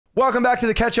Welcome back to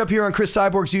the catch up here on Cris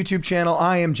Cyborg's YouTube channel.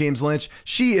 I am James Lynch.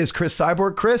 She is Cris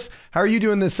Cyborg. Cris, how are you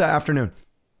doing this afternoon?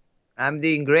 I'm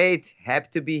doing great. Happy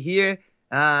to be here.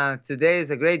 Today is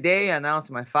a great day. I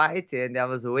announced my fight, and I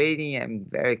was waiting. I'm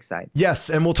very excited. Yes,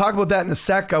 and we'll talk about that in a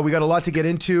sec. We got a lot to get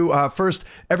into. First,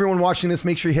 everyone watching this,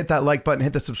 make sure you hit that like button,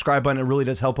 hit the subscribe button. It really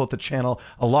does help out the channel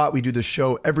a lot. We do this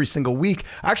show every single week.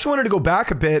 I actually wanted to go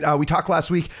back a bit. We talked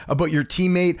last week about your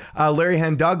teammate,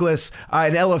 Lerryan Douglas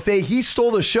in LFA. He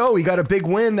stole the show. He got a big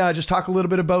win. Just talk a little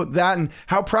bit about that and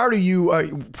how proud of you,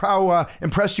 how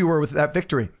impressed you were with that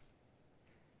victory.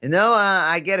 You know,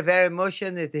 I get very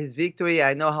emotional with his victory.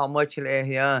 I know how much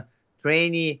Lerryan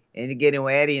training and getting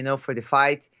ready, for the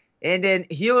fight. And then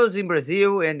he was in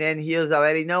Brazil, and then he was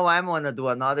already, I'm going to do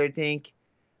another thing.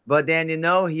 But then,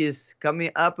 he's coming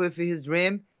up with his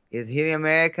dream. He's here in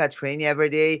America, training every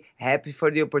day, happy for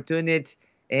the opportunity,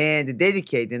 and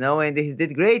dedicate, and he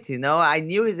did great, I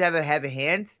knew he's ever heavy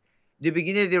hands. The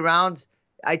beginning of the rounds,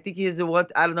 I think he's the one.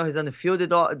 I don't know. He's on the field. The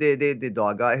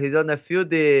dog. He's on the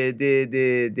field.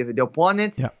 The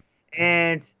opponent. Yeah.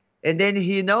 And then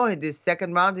in the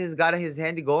second round he's got his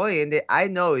hand going, and I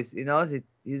know he's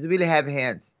really heavy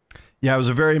hands. Yeah, it was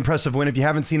a very impressive win. If you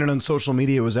haven't seen it on social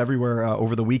media, it was everywhere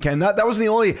over the weekend. That wasn't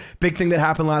the only big thing that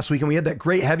happened last weekend. We had that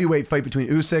great heavyweight fight between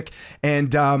Usyk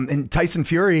and Tyson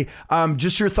Fury.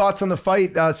 Just your thoughts on the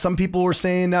fight. Some people were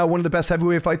saying one of the best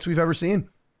heavyweight fights we've ever seen.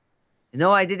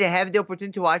 I didn't have the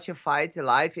opportunity to watch a fight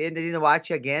live, and I didn't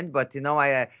watch again. But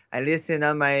I listened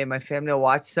on my family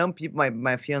watch. Some people,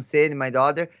 my fiance and my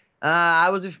daughter. I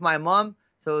was with my mom,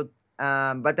 so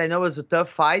but I know it was a tough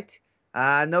fight.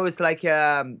 I know it's like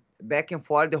back and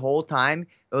forth the whole time.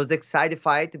 It was an exciting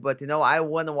fight, but I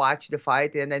want to watch the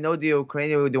fight, and I know the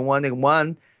Ukrainian, the one that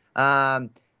won.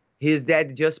 His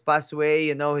dad just passed away.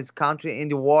 His country in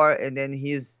the war, and then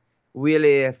he's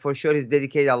really, for sure, he's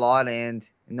dedicated a lot, and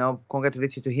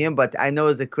congratulations to him. But I know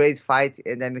it's a crazy fight,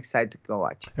 and I'm excited to go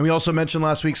watch. And we also mentioned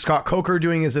last week Scott Coker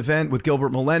doing his event with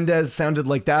Gilbert Melendez. Sounded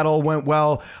like that all went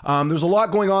well. There's a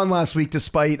lot going on last week,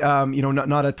 despite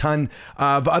not a ton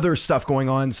of other stuff going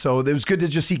on. So it was good to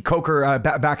just see Coker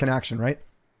back in action, right?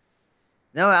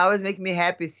 No, it always make me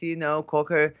happy to see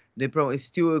Coker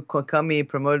still coming,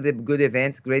 promoting good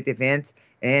events, great events.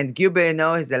 And Gilbert,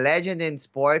 he's a legend in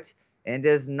sports. And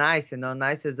it's nice,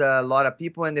 nice is a lot of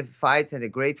people in the fights and a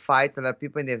great fight, a lot of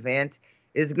people in the event.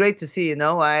 It's great to see,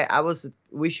 I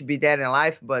wish to be there in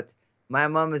life, but my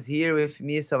mom is here with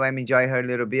me, so I'm enjoying her a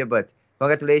little bit. But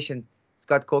congratulations,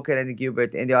 Scott Coker and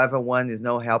Gilbert, and the other one is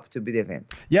no help to be the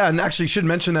event. Yeah, and actually should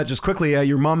mention that just quickly,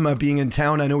 your mom being in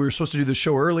town. I know we were supposed to do the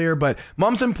show earlier, but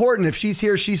mom's important. If she's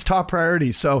here, she's top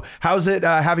priority. So how's it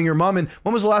having your mom, and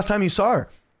when was the last time you saw her?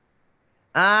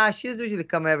 She's usually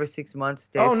come every 6 months.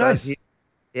 Oh, nice.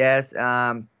 Yes.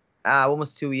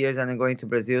 Almost 2 years, and I'm going to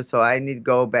Brazil, so I need to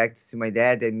go back to see my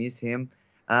dad. I miss him.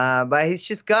 But he's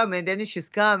just come, and then she's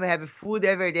come, have food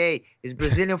every day. It's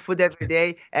Brazilian food every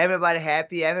day. Everybody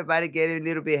happy. Everybody getting a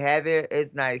little bit heavier.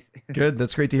 It's nice. Good.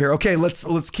 That's great to hear. Okay,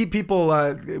 let's keep people.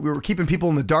 We were keeping people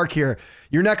in the dark here.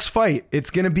 Your next fight,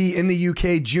 it's going to be in the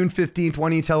UK, June 15th. Why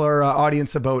don't you tell our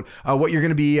audience about what you're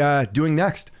going to be doing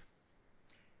next?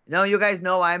 You guys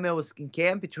know I was in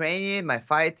camp training, my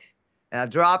fight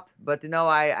drop, but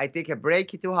I take a break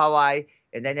to Hawaii,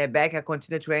 and then I'm back. I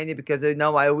continue training because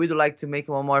I would like to make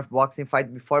one more boxing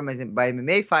fight before my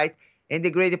MMA fight, and the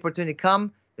great opportunity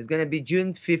come is going to be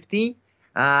June 15th.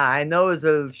 I know it's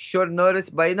a short notice,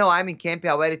 but I'm in camp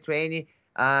already training.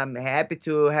 I'm happy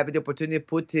to have the opportunity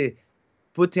to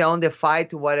put on the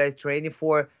fight what I was training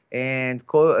for, and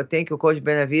thank you, Coach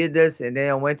Benavides, and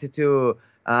then I went to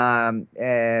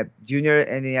junior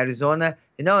in Arizona.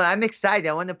 I'm excited.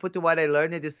 I want to put what I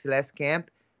learned in this last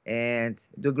camp and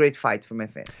do a great fight for my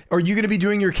fans. Are you going to be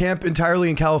doing your camp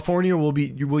entirely in California, or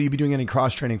will you be doing any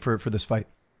cross training for this fight?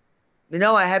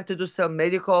 I have to do some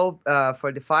medical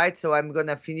for the fight, so I'm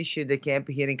gonna finish the camp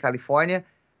here in California.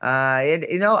 And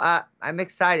I'm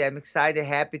excited. I'm excited,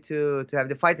 happy to have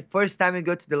the fight. The first time I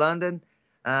go to the London,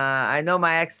 I know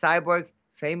my ex-Cyborg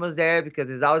famous there because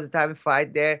it's all the time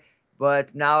fight there.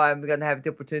 But now I'm going to have the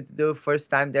opportunity to do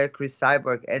first time there, Cris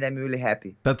Cyborg, and I'm really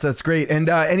happy. That's great. And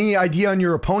any idea on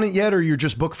your opponent yet, or you're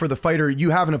just booked for the fight, or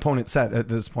you have an opponent set at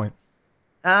this point?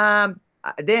 They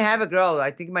have a girl.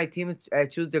 I think my team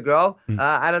choose the girl.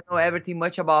 I don't know everything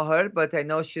much about her, but I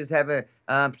know she's having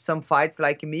some fights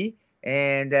like me,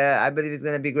 and I believe it's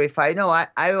going to be a great fight.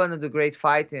 I want to do a great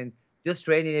fight and just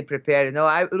training and prepare.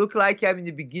 I look like I'm in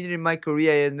the beginning of my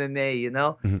career in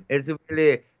MMA, It's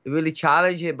really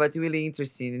challenging, but really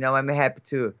interesting. I'm happy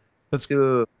to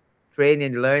train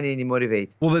and learn and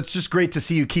motivate. Well, it's just great to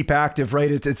see you keep active,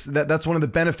 right? That's one of the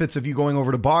benefits of you going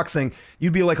over to boxing.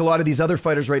 You'd be like a lot of these other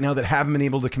fighters right now that haven't been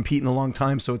able to compete in a long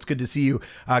time. So it's good to see you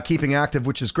keeping active,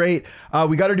 which is great.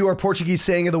 We got to do our Portuguese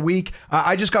saying of the week.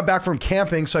 I just got back from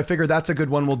camping, so I figured that's a good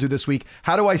one we'll do this week.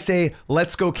 How do I say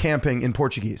let's go camping in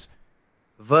Portuguese?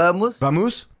 Vamos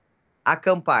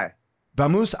acampar.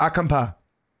 Vamos acampar.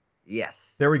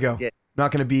 Yes. There we go. Yeah.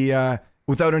 Not going to be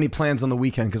without any plans on the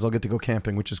weekend because I'll get to go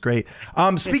camping, which is great.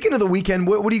 Speaking of the weekend,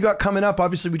 what do you got coming up?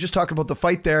 Obviously, we just talked about the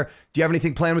fight there. Do you have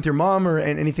anything planned with your mom or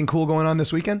anything cool going on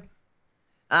this weekend?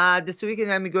 This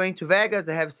weekend I'm going to Vegas.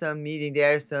 I have some meeting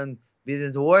there, some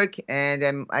business work, and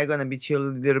I'm going to be chill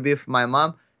a little bit with my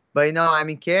mom. But, I'm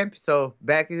in camp, so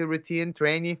back in the routine,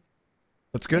 training.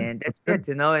 That's good. And that's it,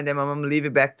 and then my mom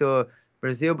leaving back to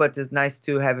Brazil, but it's nice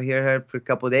to have her for a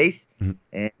couple of days.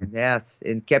 And yes,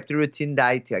 and kept the routine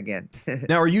diet again.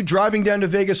 Now, are you driving down to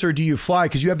Vegas or do you fly?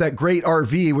 Because you have that great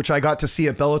RV, which I got to see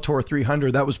at Bellator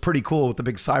 300. That was pretty cool with the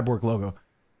big Cyborg logo.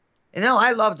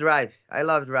 I love drive. I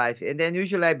love drive. And then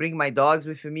usually I bring my dogs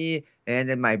with me and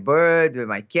then my bird and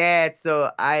my cat. So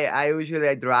I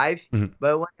usually drive.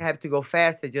 But when I have to go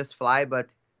fast, I just fly. But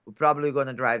we're probably going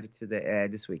to drive it to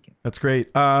this weekend. That's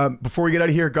great. Before we get out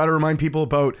of here, got to remind people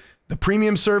about the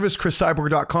premium service,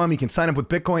 CrisCyborg.com. You can sign up with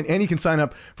Bitcoin and you can sign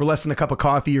up for less than a cup of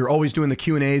coffee. You're always doing the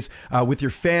Q&As with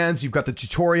your fans. You've got the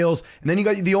tutorials. And then you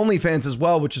got the OnlyFans as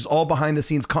well, which is all behind the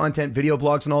scenes content, video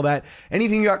blogs and all that.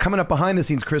 Anything you got coming up behind the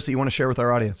scenes, Cris, that you want to share with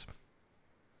our audience?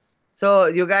 So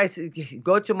you guys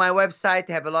go to my website.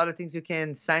 I have a lot of things you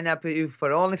can sign up for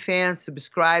OnlyFans,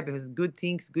 subscribe. It has good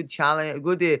things, good challenge,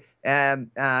 good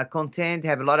content.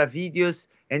 Have a lot of videos,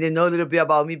 and then know a little bit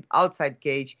about me outside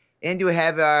cage. And you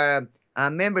have our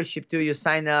membership too. You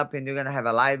sign up, and you're gonna have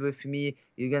a live with me.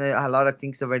 You're gonna have a lot of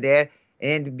things over there,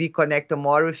 and be connected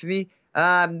more with me.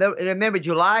 Remember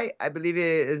July? I believe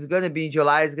it's gonna be in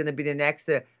July. It's gonna be the next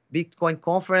Bitcoin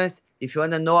conference. If you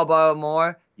wanna know about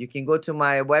more, you can go to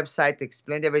my website,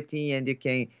 explain everything, and you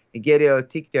can get your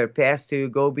ticket or pass to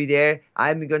go be there.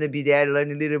 I'm going to be there,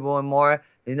 learn a little bit more.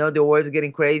 The world's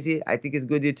getting crazy. I think it's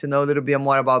good to know a little bit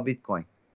more about Bitcoin.